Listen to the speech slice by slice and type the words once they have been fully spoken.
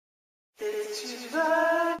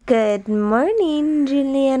Good morning,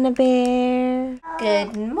 Juliana Bear.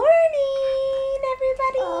 Good morning,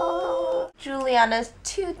 everybody. Juliana's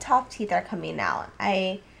 2 top teeth are coming out.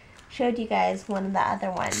 I showed you guys one of the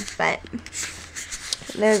other ones, but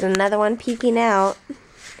there's another one peeking out.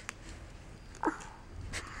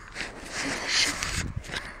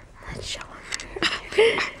 Let's show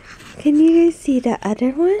them. Can you guys see the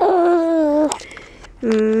other one?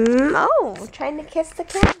 Oh, trying to kiss the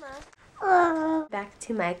camera. Back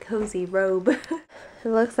to my cozy robe. It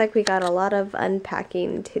looks like we got a lot of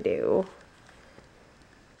unpacking to do.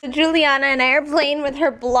 So Juliana and I are playing with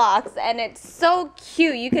her blocks, and it's so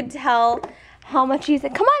cute. You could tell how much she's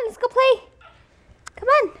like, come on, let's go play. Come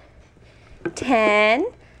on. 10,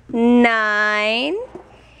 9,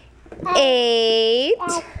 8,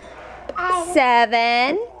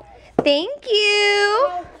 7. Thank you.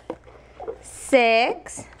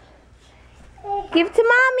 6. Give it to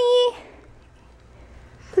mommy.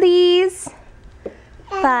 Please.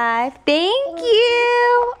 5. Thank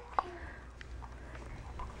you.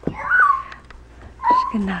 She's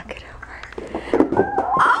gonna knock it over.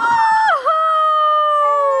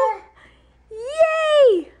 Oh!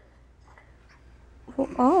 Yay!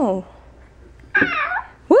 Oh.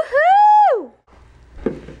 Woohoo!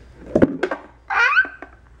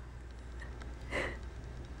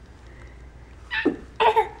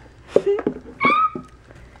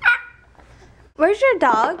 Where's your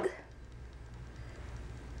dog?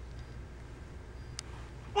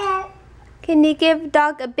 Can you give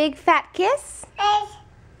dog a big fat kiss?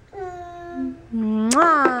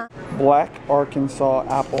 Mwah. Black Arkansas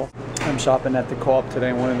apple. I'm shopping at the co-op today,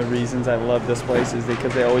 and one of the reasons I love this place is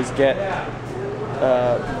because they always get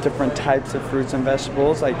different types of fruits and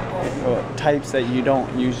vegetables, like types that you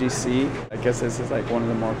don't usually see. I guess this is like one of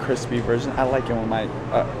the more crispy versions. I like it when my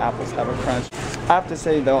apples have a crunch. I have to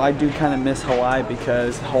say though, I do kind of miss Hawaii,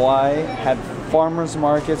 because Hawaii had farmers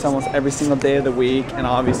markets almost every single day of the week, and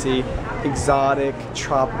obviously exotic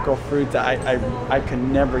tropical fruit that I could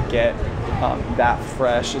never get that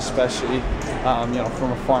fresh, especially you know,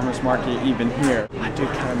 from a farmer's market even here. I do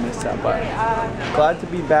kind of miss that, but glad to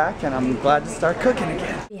be back, and I'm glad to start cooking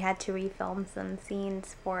again. We had to refilm some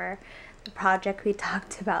scenes for the project we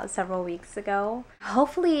talked about several weeks ago.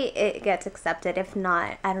 Hopefully it gets accepted. If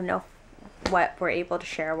not, I don't know what we're able to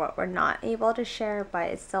share, what we're not able to share, but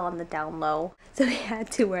it's still on the down low. So we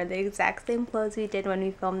had to wear the exact same clothes we did when we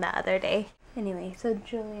filmed the other day. Anyway, so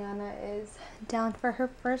Juliana is down for her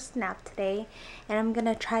first nap today, and I'm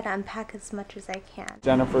gonna try to unpack as much as I can.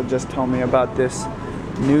 Jennifer just told me about this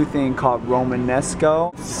new thing called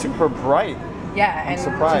Romanesco. Super bright. Yeah, I'm and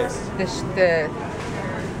surprised. The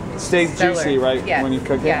stays juicy, right? Yes. When you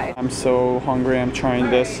cook it. Yeah. I'm so hungry. I'm trying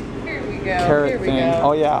this carrot thing. Go.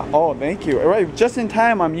 Oh yeah. Oh, thank you. All right, just in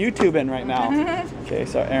time. I'm YouTubing right now. Okay,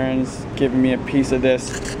 so Aaron's giving me a piece of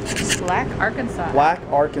this. Black Arkansas. Black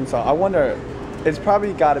Arkansas. I wonder, it's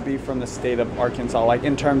probably got to be from the state of Arkansas, like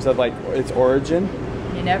in terms of like its origin.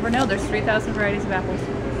 You never know. There's 3,000 varieties of apples.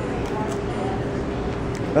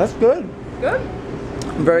 That's good. Good.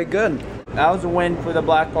 Very good. That was a win for the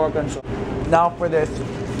Black Arkansas. Now for this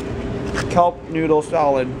kelp noodle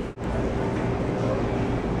salad.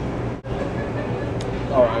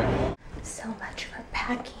 All right. So much for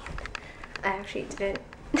packing. I actually didn't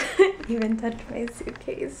even touch my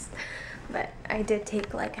suitcase, but I did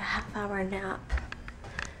take like a half-hour nap.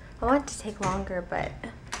 I wanted to take longer, but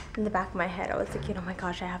in the back of my head I was thinking, oh my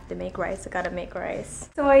gosh, I have to make rice, I gotta make rice.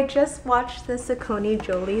 So I just watched the Saucony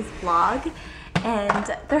Jolie's vlog,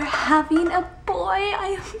 and they're having a boy.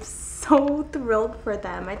 I am so thrilled for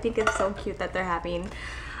them. I think it's so cute that they're having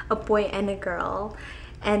a boy and a girl,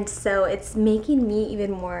 and so it's making me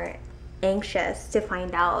even more anxious to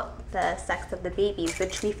find out the sex of the babies,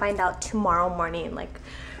 which we find out tomorrow morning, like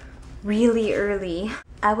really early.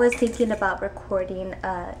 I was thinking about recording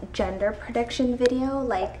a gender prediction video,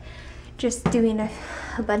 like just doing a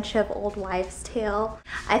bunch of old wives' tale.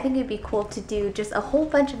 I think it'd be cool to do just a whole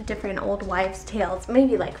bunch of different old wives' tales,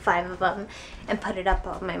 maybe like 5 of them, and put it up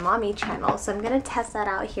on my mommy channel. So I'm gonna test that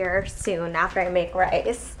out here soon after I make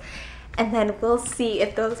rice, and then we'll see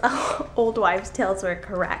if those old wives' tales were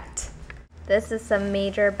correct. This is some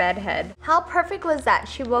major bedhead. How perfect was that?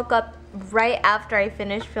 She woke up right after I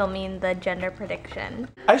finished filming the gender prediction.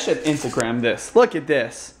 I should Instagram this. Look at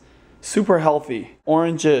this. Super healthy.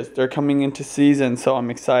 Oranges, they're coming into season, so I'm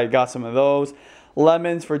excited. Got some of those.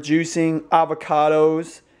 Lemons for juicing.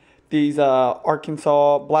 Avocados. These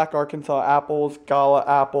Black Arkansas apples. Gala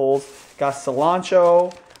apples. Got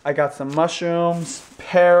cilantro. I got some mushrooms.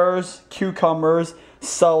 Pears. Cucumbers.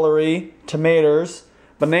 Celery. Tomatoes.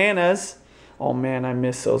 Bananas. Oh man, I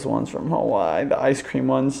miss those ones from Hawaii. The ice cream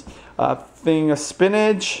ones. Thing of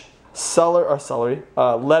spinach, celery,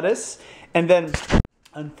 lettuce, and then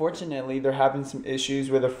unfortunately they're having some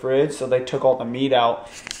issues with the fridge, so they took all the meat out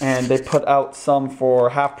and they put out some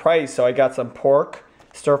for half price. So I got some pork,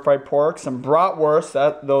 stir-fried pork, some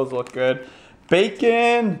bratwurst. Those look good.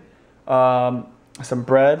 Bacon, some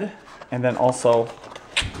bread, and then also,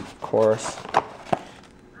 of course,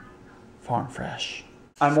 farm fresh.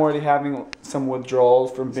 I'm already having some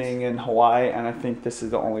withdrawals from being in Hawaii, and I think this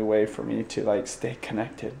is the only way for me to like stay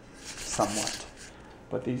connected somewhat.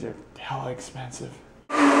 But these are hella expensive.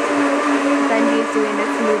 Benji's doing a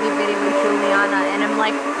smoothie video with Juliana, and I'm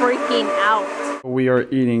like freaking out. We are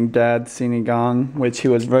eating Dad's sinigang, which he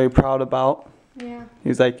was very proud about. Yeah. He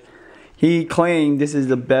was like, he claimed this is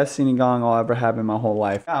the best sinigang I'll ever have in my whole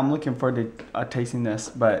life. I'm looking forward to tasting this,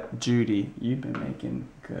 but Judy, you've been making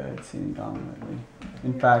good sinigang lately.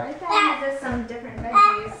 In fact, I uses some different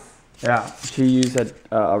veggies. yeah, she used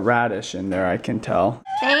a radish in there, I can tell.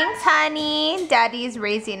 Thanks, honey. Daddy's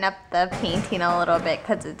raising up the painting a little bit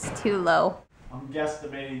because it's too low. I'm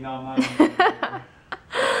guesstimating on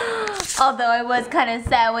Although I was kind of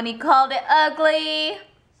sad when he called it ugly.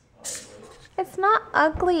 It's not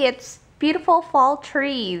ugly, it's beautiful fall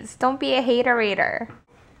trees. Don't be a hater-rater.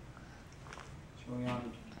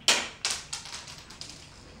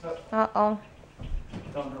 Uh-oh.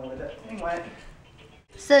 Don't know where that thing went.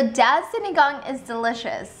 So Dad's sinigang is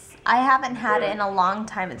delicious. I haven't had it in a long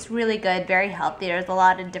time. It's really good, very healthy. There's a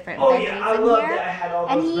lot of different veggies in here.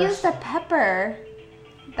 And he used a pepper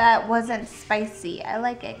that wasn't spicy. I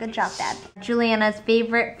like it. Good job, Dad. Juliana's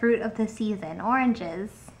favorite fruit of the season,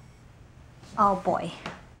 oranges. Oh boy.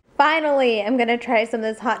 Finally, I'm gonna try some of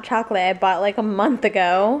this hot chocolate I bought like a month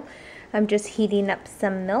ago. I'm just heating up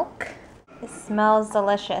some milk. It smells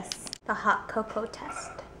delicious. The hot cocoa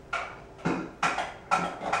test.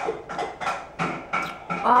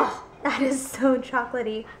 Oh, that is so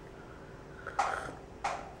chocolatey.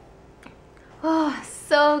 Oh,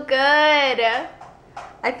 so good.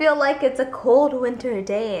 I feel like it's a cold winter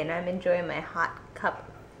day and I'm enjoying my hot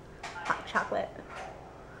chocolate.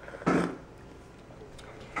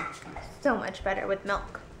 So much better with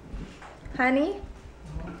milk. Honey,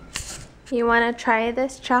 you want to try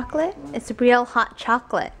this chocolate? It's real hot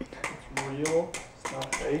chocolate. It's real, it's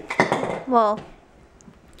not fake. Well,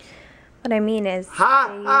 what I mean is...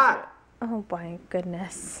 Hot! Oh my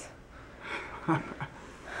goodness.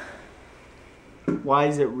 Why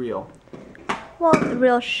is it real? Well,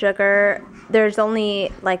 real sugar. There's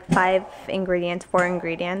only like 4 ingredients.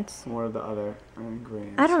 What are the other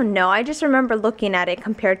ingredients? I don't know. I just remember looking at it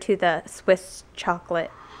compared to the Swiss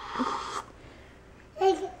chocolate.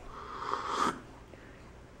 That's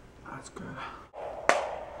good.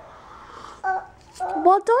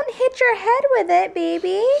 Well, don't hit your head with it,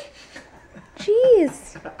 baby.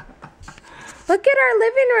 Jeez. Look at our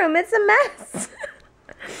living room. It's a mess.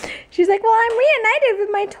 She's like, well, I'm reunited with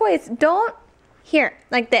my toys. Don't. Here,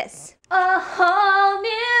 like this. A whole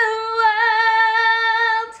new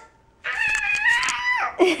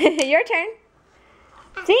world. Your turn.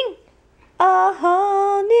 Sing. A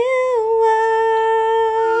whole new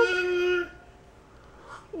world.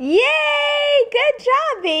 Yay! Good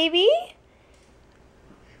job, baby.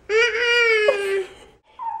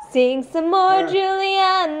 Sing some more,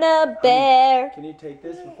 Juliana Bear. Can you take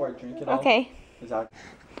this before I drink it all? Okay. Is that...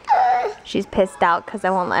 She's pissed out because I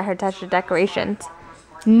won't let her touch the decorations.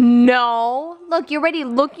 No. Look, you're already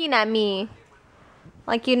looking at me.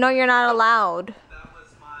 Like you know you're not allowed.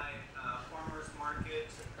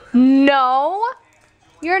 No.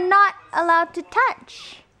 You're not allowed to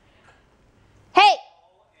touch. Hey.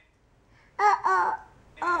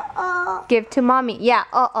 Give to mommy. Yeah,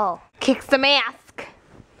 Kick some ass.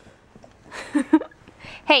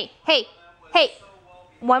 Hey, hey, hey.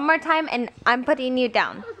 One more time and I'm putting you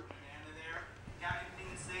down.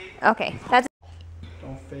 Okay, that's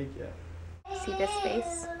Don't fake it. See this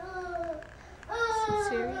face? Some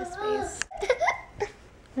serious face.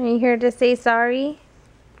 Are you here to say sorry?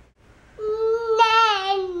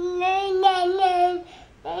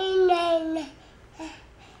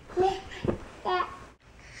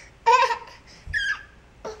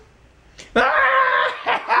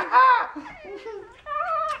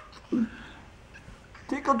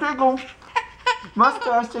 Tickle, tickle.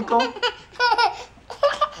 Mustache tickle.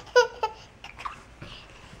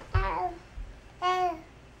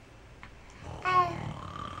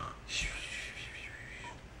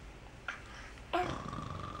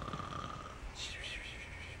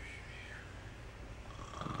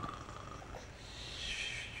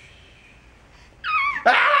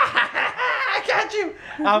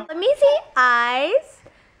 Let me see. eyes,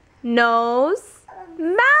 nose,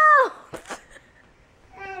 mouth.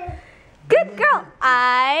 Good girl.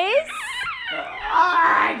 Eyes.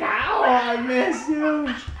 Oh, I miss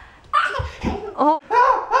you. Oh.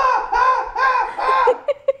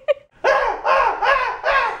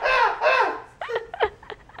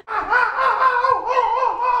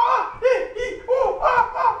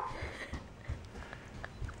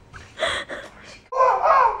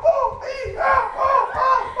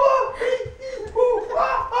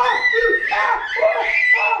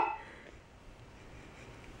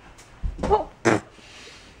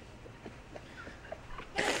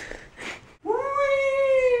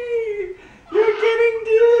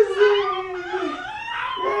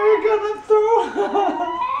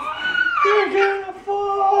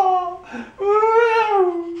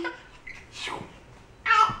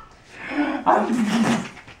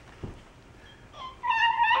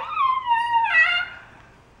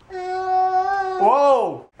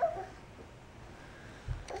 Whoa!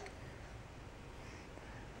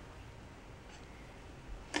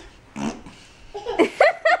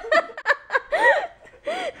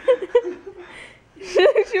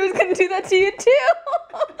 She was gonna do that to you too.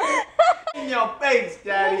 In your face,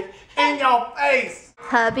 Daddy. In your face.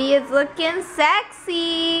 Hubby is looking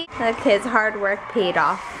sexy. Look, his hard work paid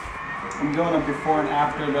off. I'm doing a before and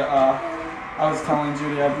after the, I was telling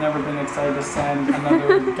Judy I've never been excited to send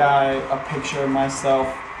another guy a picture of myself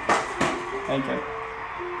naked.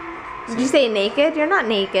 Did you say naked? You're not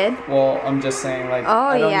naked. Well, I'm just saying, like, Oh,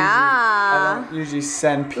 I yeah. don't usually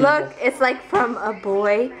send people. Look, it's like from a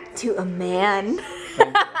boy to a man.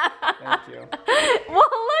 Thank you. Thank you. Well,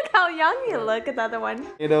 look how young you look at the other one.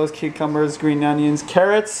 Potatoes, cucumbers, green onions,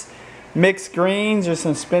 carrots, mixed greens. There's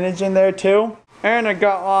some spinach in there too. And I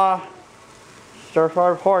got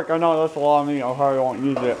stir-fried pork. I know that's a lot of meat. I probably won't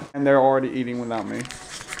use it. And they're already eating without me.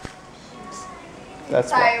 That's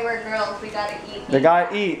Sorry, why. we're girls. We gotta eat. They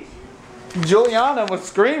gotta eat. Juliana was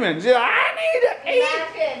screaming. She, I need to eat.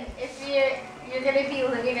 Imagine if you're gonna be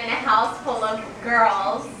living in a house full of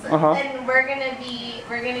girls, and we're gonna be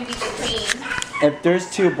the queen. If there's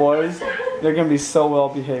two boys, they're gonna be so well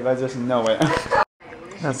behaved. I just know it.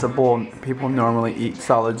 That's a bowl people normally eat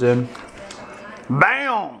salads in.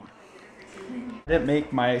 Bam! I didn't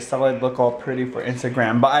make my salad look all pretty for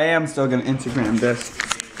Instagram, but I am still gonna Instagram this.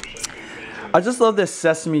 I just love this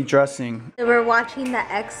sesame dressing. We're watching the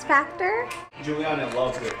X Factor. Juliana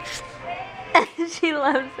loves it. She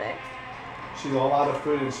loves it. She's a lot of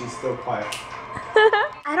food and she's still quiet.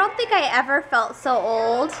 I don't think I ever felt so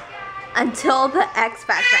old until the X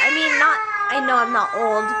Factor. I mean, I know I'm not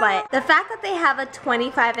old, but the fact that they have a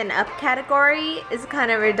 25 and up category is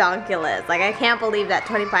kind of ridiculous. Like, I can't believe that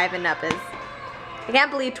 25 and up is, I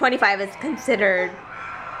can't believe 25 is considered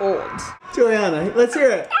old. Juliana, let's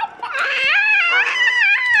hear it.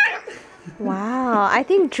 Wow, I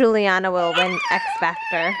think Juliana will win X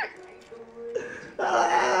Factor.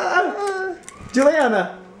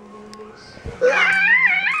 Juliana.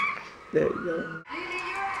 There you go.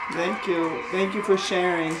 Thank you. Thank you for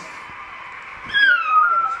sharing.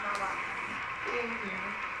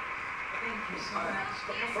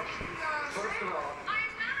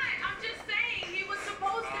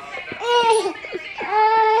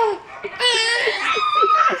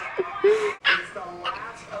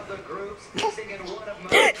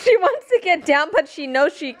 She wants to get down, but she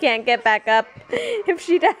knows she can't get back up if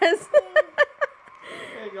she does. There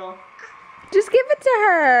you go. Just give it to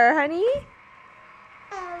her, honey.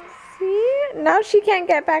 See? Now she can't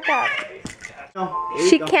get back up. No,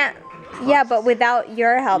 She can't. Yeah, but without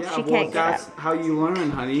your help, she can't get that's up. how you learn,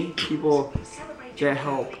 honey. People get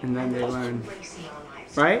help and then they learn.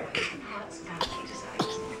 Right?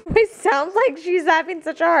 It sounds like she's having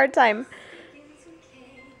such a hard time.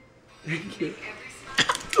 Thank you.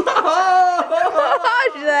 She's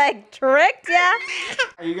like, tricked, yeah?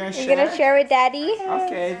 Are you gonna share? You gonna share with Daddy?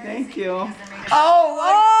 Okay, thank you.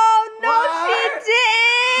 Oh, no, she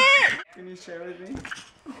didn't! Can you share with me?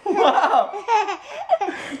 Wow!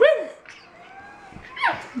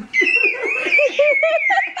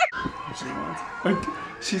 She wants.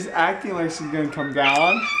 She's acting like she's gonna come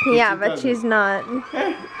down. Yeah, but she's not.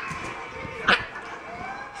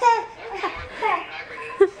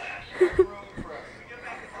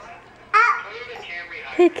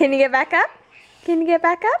 Hey, can you get back up? Can you get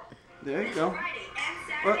back up? There you go.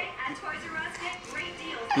 What?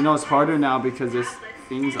 You know it's harder now because this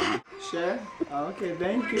thing's on. Share? Oh, okay,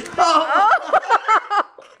 thank you. Oh.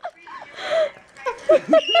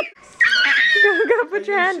 Go put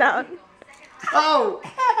your hand out. Oh!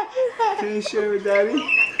 Can you share with Daddy?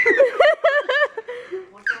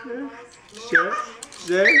 Share?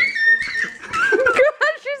 Share?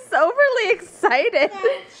 excited.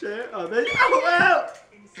 Share. Oh, there you go. Oh,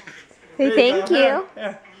 Say thank you.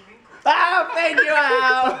 Here. Ah, thank you.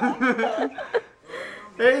 Ow.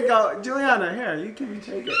 There you go. Juliana, here, you can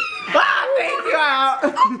take it. Ah, thank you.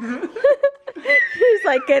 Ow. He's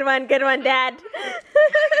like, good one, Dad.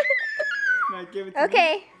 Now give it to me.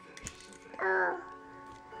 Okay.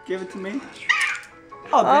 Give it to me.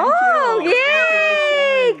 Oh, thank you.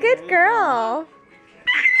 Yay! Good girl.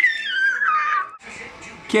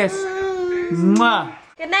 Kiss. Mwah.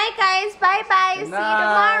 Good night, guys. Bye-bye. See you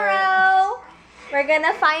tomorrow. We're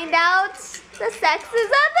gonna find out the sexes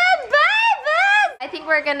of the babies. I think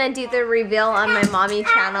we're gonna do the reveal on my mommy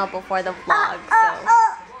channel before the vlog,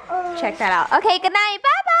 so check that out. Okay, good night.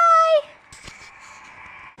 Bye-bye.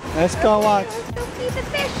 Let's go watch. Go feed the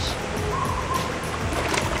fish.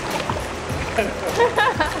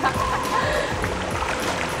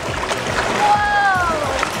 Whoa!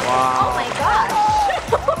 Wow. Oh my gosh!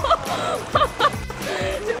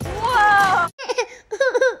 Whoa!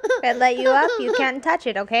 If I let you up, you can't touch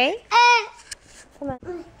it, okay? Come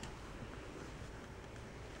on.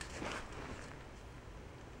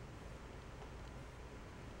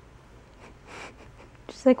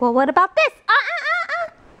 She's like, well, what about this?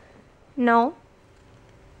 No.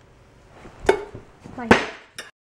 Fine.